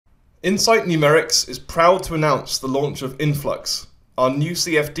Insight Numerics is proud to announce the launch of Influx, our new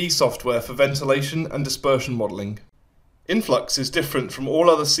CFD software for ventilation and dispersion modelling. Influx is different from all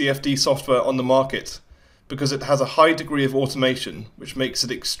other CFD software on the market because it has a high degree of automation, which makes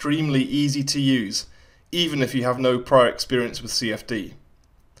it extremely easy to use, even if you have no prior experience with CFD.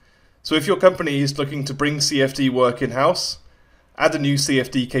 So if your company is looking to bring CFD work in-house, add a new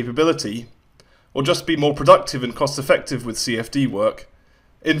CFD capability, or just be more productive and cost-effective with CFD work,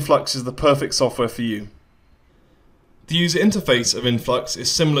 Influx is the perfect software for you. The user interface of Influx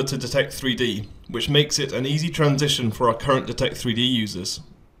is similar to Detect 3D, which makes it an easy transition for our current Detect 3D users.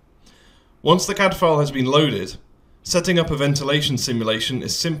 Once the CAD file has been loaded, setting up a ventilation simulation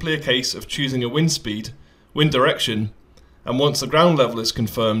is simply a case of choosing a wind speed, wind direction, and once the ground level is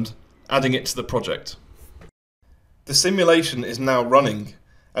confirmed, adding it to the project. The simulation is now running,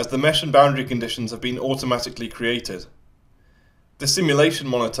 as the mesh and boundary conditions have been automatically created. The simulation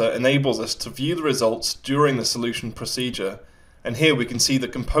monitor enables us to view the results during the solution procedure, and here we can see the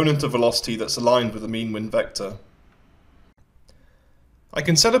component of velocity that's aligned with the mean wind vector. I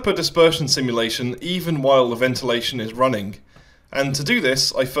can set up a dispersion simulation even while the ventilation is running, and to do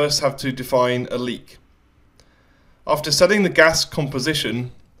this I first have to define a leak. After setting the gas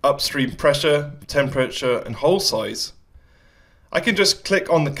composition, upstream pressure, temperature and hole size, I can just click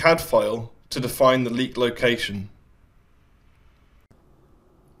on the CAD file to define the leak location.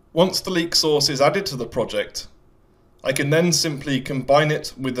 Once the leak source is added to the project, I can then simply combine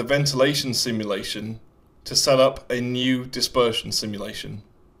it with the ventilation simulation to set up a new dispersion simulation.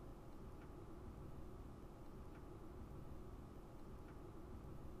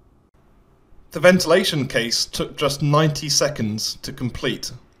 The ventilation case took just 90 seconds to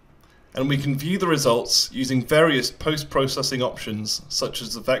complete, and we can view the results using various post-processing options such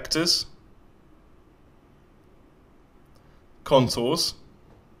as the vectors, contours,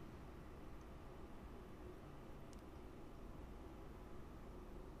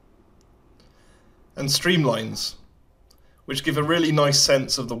 and streamlines, which give a really nice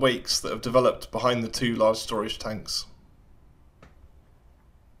sense of the wakes that have developed behind the two large storage tanks.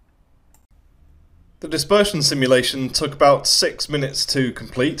 The dispersion simulation took about 6 minutes to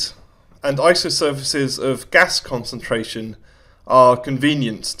complete, and isosurfaces of gas concentration are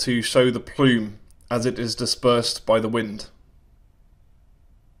convenient to show the plume as it is dispersed by the wind.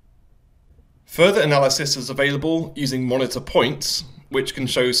 Further analysis is available using monitor points, which can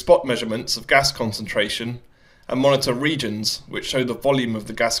show spot measurements of gas concentration, and monitor regions, which show the volume of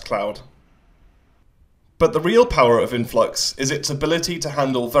the gas cloud. But the real power of Influx is its ability to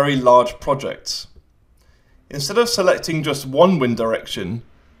handle very large projects. Instead of selecting just one wind direction,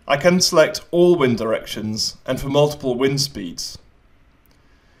 I can select all wind directions and for multiple wind speeds.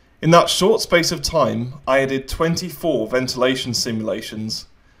 In that short space of time, I added 24 ventilation simulations,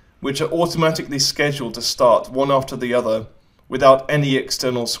 which are automatically scheduled to start one after the other without any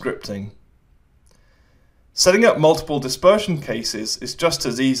external scripting. Setting up multiple dispersion cases is just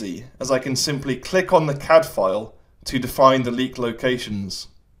as easy, as I can simply click on the CAD file to define the leak locations.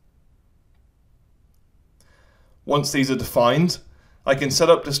 Once these are defined, I can set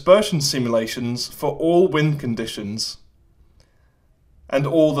up dispersion simulations for all wind conditions and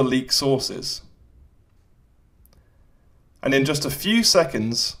all the leak sources. And in just a few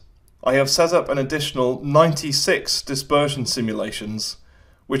seconds, I have set up an additional 96 dispersion simulations,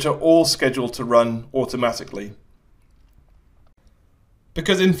 which are all scheduled to run automatically.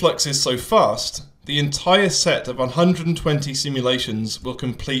 Because Influx is so fast, the entire set of 120 simulations will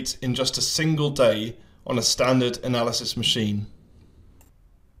complete in just a single day on a standard analysis machine.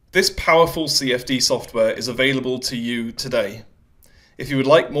 This powerful CFD software is available to you today. If you would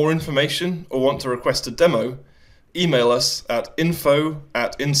like more information or want to request a demo, email us at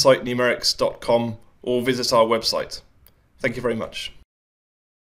info@insightnumerics.com or visit our website. Thank you very much.